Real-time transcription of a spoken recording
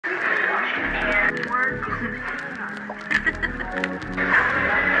My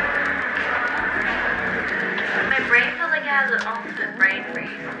brain feels like it has an ultimate brain freeze.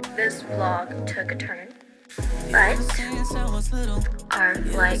 This vlog took a turn, but our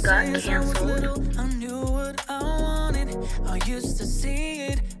flight got canceled. Good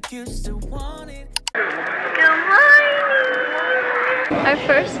morning! Our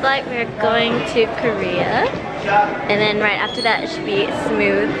first flight, we're going to Korea. And then right after that, it should be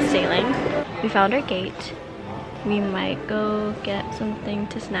smooth sailing. We found our gate. We might go get something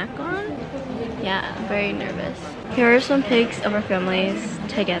to snack on. Yeah, I'm very nervous. Here are some pics of our families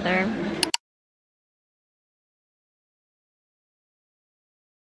together.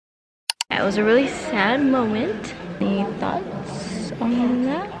 It was a really sad moment. Any thoughts on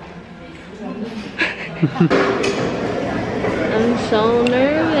that? I'm so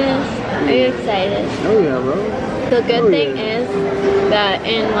nervous. Are you excited? Oh yeah, bro. The good thing is that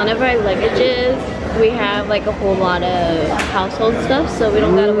in one of our luggages, we have like a whole lot of household stuff, so we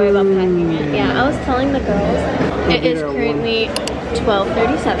don't gotta worry about packing it. Yeah, I was telling the girls, it is currently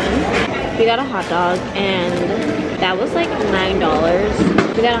 12:37. We got a hot dog, and that was like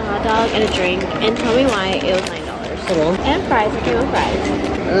 $9. We got a hot dog and a drink, and tell me why it was $9. And fries, I came with fries.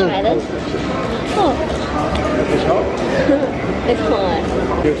 Try this. Oh. It's fun.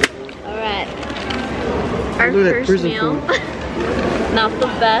 Alright. Our first meal. Not the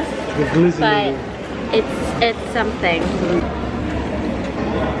best, but it's something.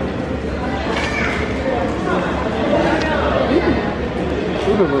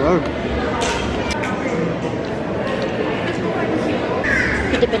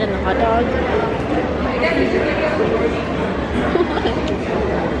 You dip it in the hot dog.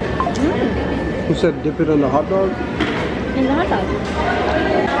 Who said dip it in the hot dog? In the hot dog.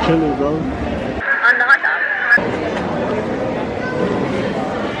 Chili, bro. On the hot dog.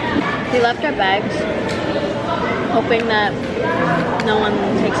 We left our bags, hoping that no one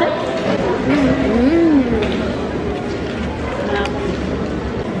takes it. No.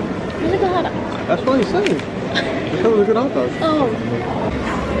 It was a good hot dog. That's what he's saying. That was a good hot dog. Oh.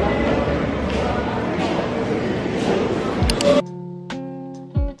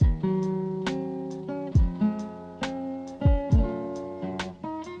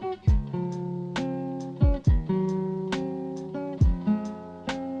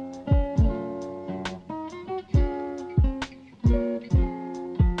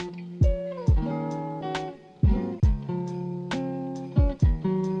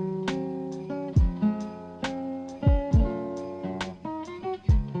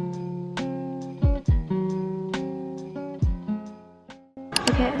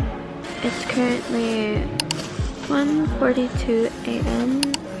 Okay, it's currently 1:42 a.m.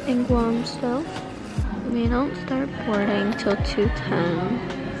 in Guam still. We don't start boarding till 2:10.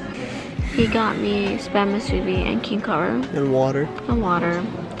 He got me spam musubi and king karu. And water. And water.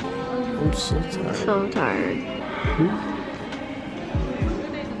 I'm so tired. So tired.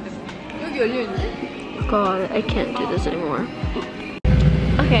 God, I can't do this anymore.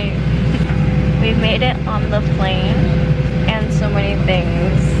 Okay, we've made it on the plane, and so many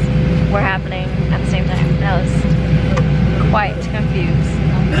things were happening at the same time. I was quite confused.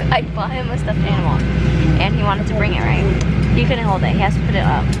 I bought him a stuffed animal, and he wanted to bring it, right? He couldn't hold it. He has to put it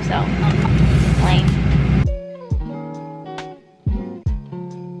up, so lame.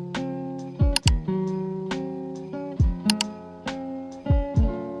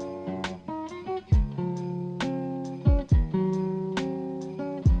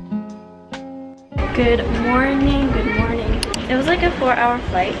 Good morning, good morning. It was like a 4-hour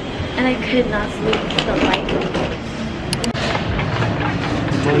flight, and I could not sleep the light.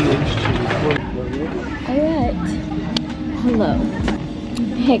 Alright. Hello.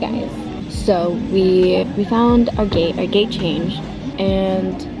 Hey guys. So we found our gate changed,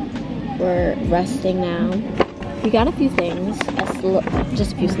 and we're resting now. We got a few things,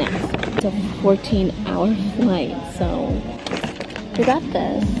 just a few snacks. It's a 14-hour flight, so we got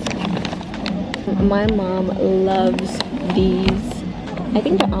this. My mom loves these, I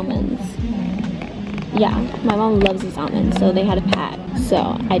think they're almonds. Yeah, my mom loves these almonds, so they had a pack.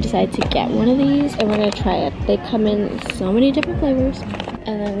 So I decided to get one of these, and we're gonna try it. They come in so many different flavors.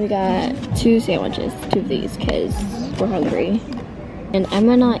 And then we got 2 sandwiches, 2 of these, because we're hungry. And I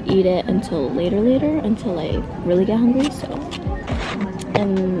might not eat it until later, until I really get hungry, so.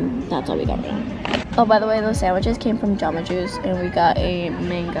 And that's all we got right now. Oh, by the way, those sandwiches came from Jamba Juice, and we got a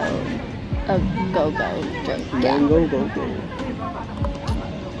mango. A go-go drink. Yeah. Mango go-go.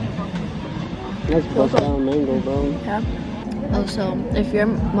 That's bust down mango, bro. Yeah. Also, if you're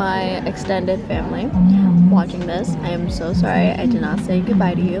my extended family watching this, I am so sorry I did not say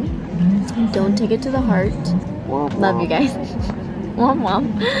goodbye to you. Don't take it to the heart. Love you guys. Mom.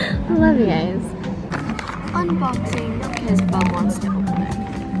 Love you guys. Unboxing because Bob wants to open it.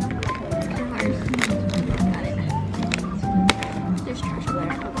 It's kind of hard. Got it. There's trash over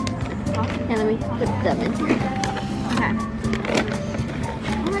there. Yeah, let me put them in here. Okay.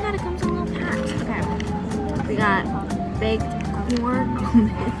 Oh my god, it comes in a little pack. Okay. We got baked corn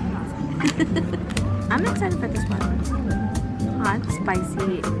almonds. I'm excited for this one. Hot,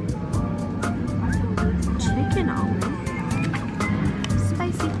 spicy chicken almond.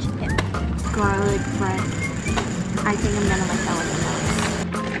 Spicy chicken. Garlic bread. I think I'm gonna like that one the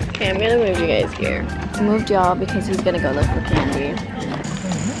most. Okay, I'm gonna move you guys here. I moved y'all because he's gonna go look for candy.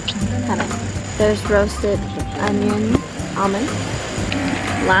 Kind of. There's roasted onion almond.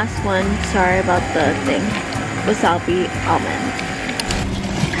 Last one, sorry about the thing. Wasabi almond.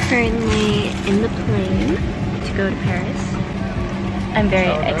 Currently in the plane to go to Paris. I'm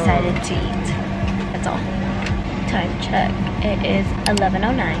very excited to eat. That's all. Time check. It is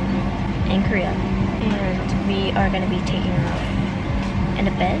 11:09 in Korea. And we are going to be taking off in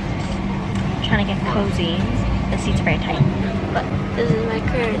a bit. Trying to get cozy. The seat's very tight. But this is my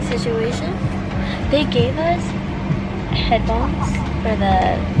current situation. They gave us headphones for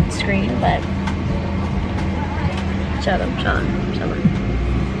the screen, but shut them.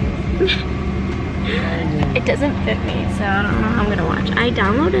 It doesn't fit me, so I don't know how I'm gonna watch. I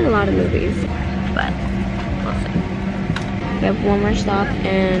downloaded a lot of movies, but we'll see. We have one more stop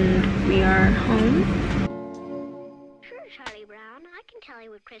and we are home. Sure, Charlie Brown. I can tell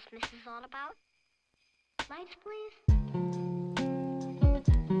you what Christmas is all about. Lights, please.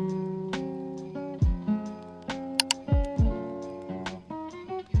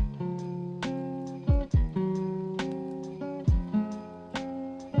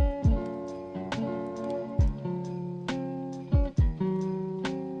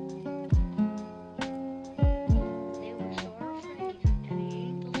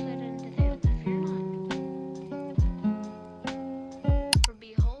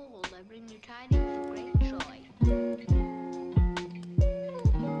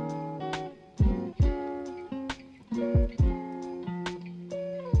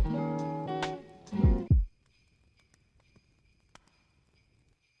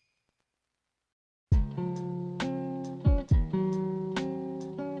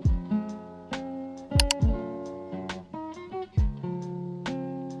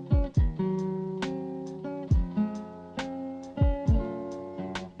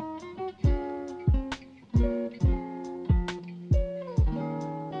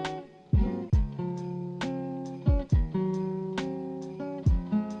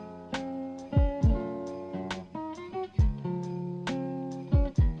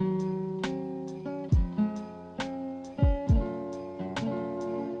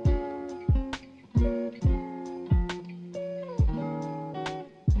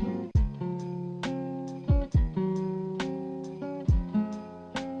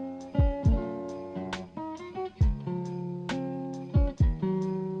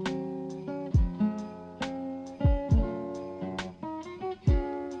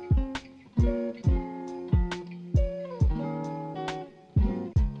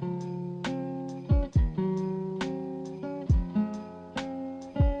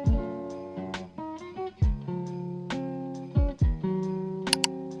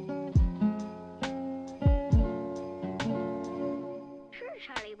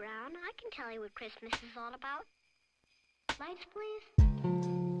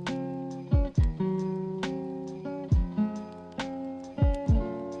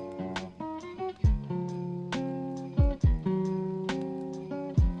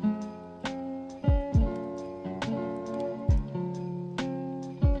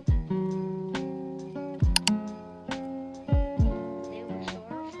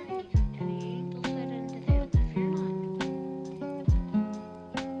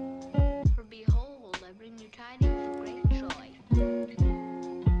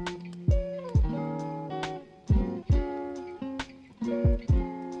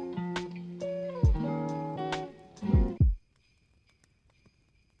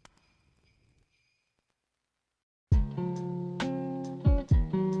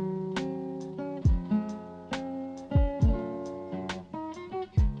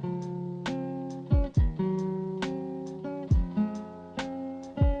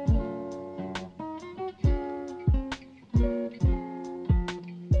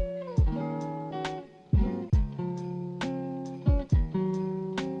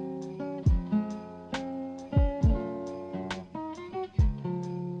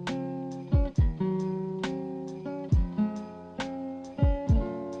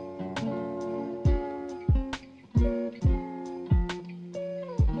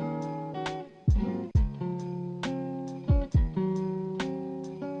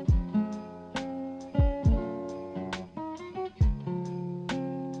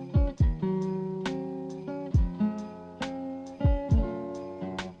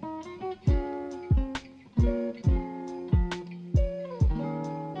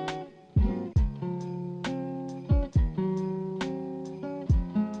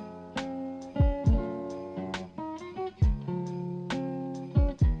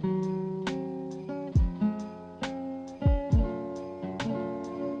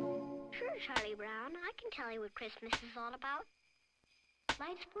 all about.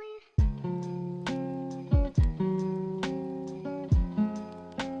 Lights, please.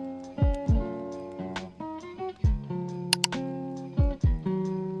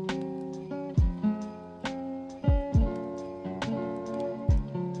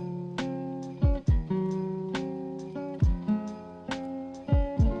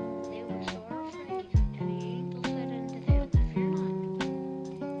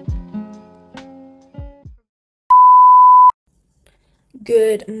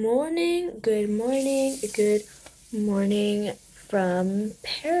 Good morning from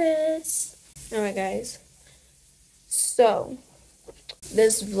Paris. Alright guys, so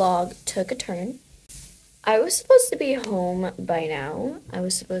this vlog took a turn. I was supposed to be home by now. I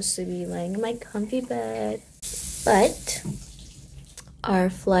was supposed to be laying in my comfy bed, but our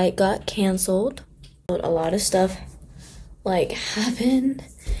flight got canceled. A lot of stuff happened.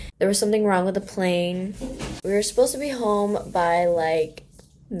 There was something wrong with the plane. We were supposed to be home by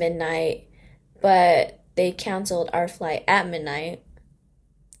midnight, but they canceled our flight at midnight.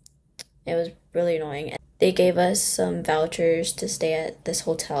 It was really annoying. They gave us some vouchers to stay at this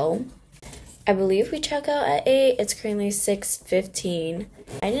hotel. I believe we check out at 8. It's currently 6:15.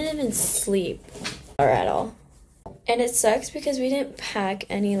 I didn't even sleep or at all. And it sucks because we didn't pack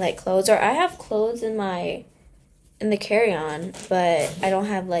any clothes, or I have clothes in the carry-on, but I don't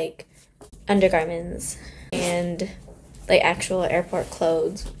have undergarments and actual airport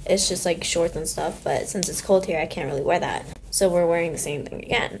clothes. It's just shorts and stuff, but since it's cold here, I can't really wear that. So we're wearing the same thing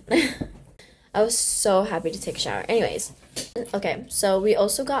again. I was so happy to take a shower. Anyways, okay, so we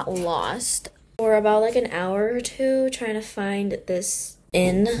also got lost for about an hour or two trying to find this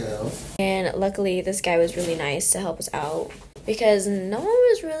inn. And luckily this guy was really nice to help us out because no one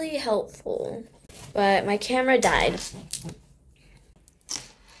was really helpful. But my camera died,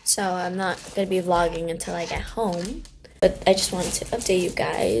 so I'm not going to be vlogging until I get home. But I just wanted to update you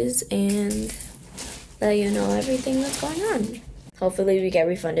guys and let you know everything that's going on. Hopefully we get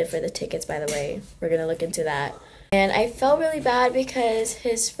refunded for the tickets, by the way. We're going to look into that. And I felt really bad because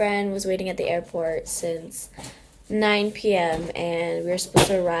his friend was waiting at the airport since 9 p.m. and we were supposed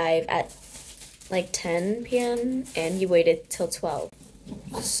to arrive at 10 p.m. and he waited till 12.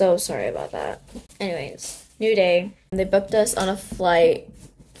 So sorry about that. Anyways, new day. They booked us on a flight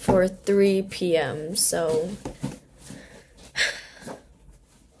for 3 p.m. So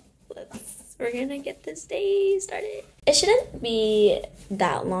we're gonna get this day started. It shouldn't be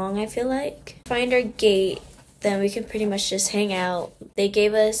that long, I feel like. Find our gate, then we can pretty much just hang out. They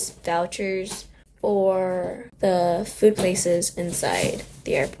gave us vouchers for the food places inside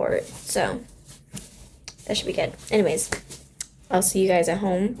the airport, so that should be good. Anyways, I'll see you guys at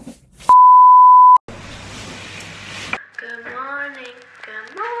home. Good morning, good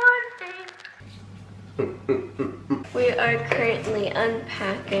morning. We are currently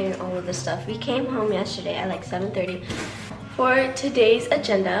unpacking all of the stuff. We came home yesterday at 7:30. For today's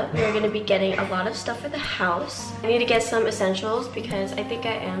agenda, we're going to be getting a lot of stuff for the house. I need to get some essentials because I think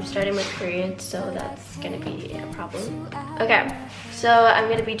I am starting my period, so that's going to be a problem. Okay, so I'm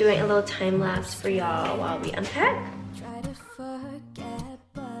going to be doing a little time lapse for y'all while we unpack.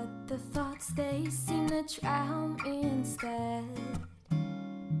 They seem to drown me instead.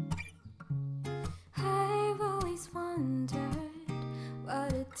 I've always wondered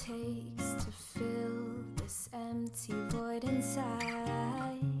what it takes to fill this empty void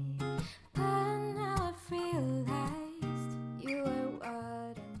inside. But now I've realized you are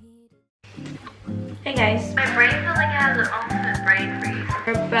what I needed. Hey guys. My brain feels like it has an ultimate brain freeze.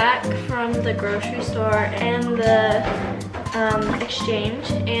 We're back from the grocery store and the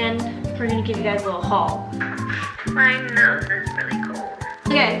exchange, and we're gonna give you guys a little haul. My nose is really cold.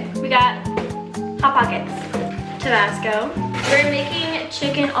 Okay, we got Hot Pockets, Tabasco. We're making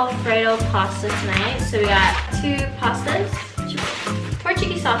chicken Alfredo pasta tonight. So we got 2 pastas,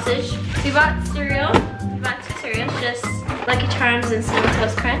 Portuguese sausage. We bought cereal. We bought 2 cereals, just Lucky Charms and Cinnamon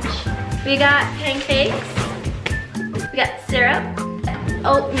Toast Crunch. We got pancakes. We got syrup,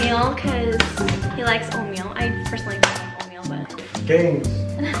 oatmeal, because he likes oatmeal. I personally don't like oatmeal, but Games.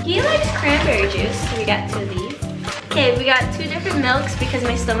 he likes cranberry juice, so we got 2 of these. Okay, we got 2 different milks because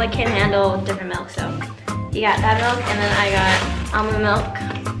my stomach can't handle different milk, so you got that milk, and then I got almond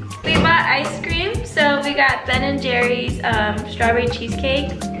milk. We bought ice cream, so we got Ben & Jerry's strawberry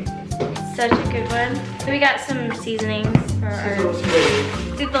cheesecake. Such a good one. We got some seasonings for our little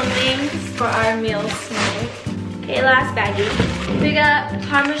things for our meal tonight. Okay, last baggie. We got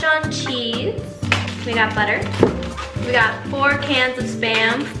Parmesan cheese. We got butter. We got 4 cans of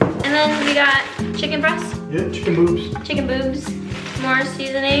Spam. And then we got chicken breast. Yeah, chicken boobs. Chicken boobs. More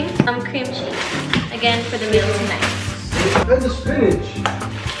seasoning. Cream cheese. Again for the meal tonight. And the spinach.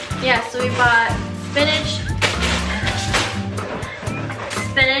 Yeah, so we bought spinach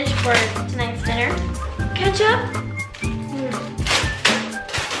for tonight's dinner. Ketchup.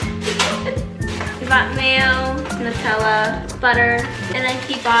 We bought mayo, Nutella, butter, and then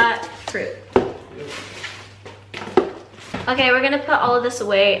he bought fruit. Okay, we're gonna put all of this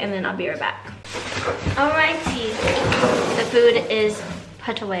away and then I'll be right back. Alrighty, the food is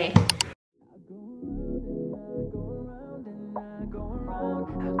put away.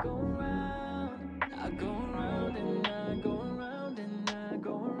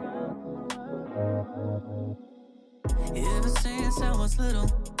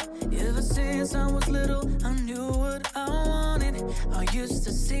 Ever since I was little, I knew what I wanted. I used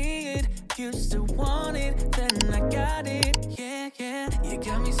to see it, used to want it, then I got it, yeah, yeah. You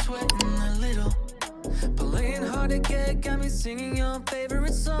got me sweating a little, playing hard to get, got me singing your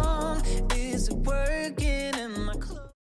favorite song. Is it working?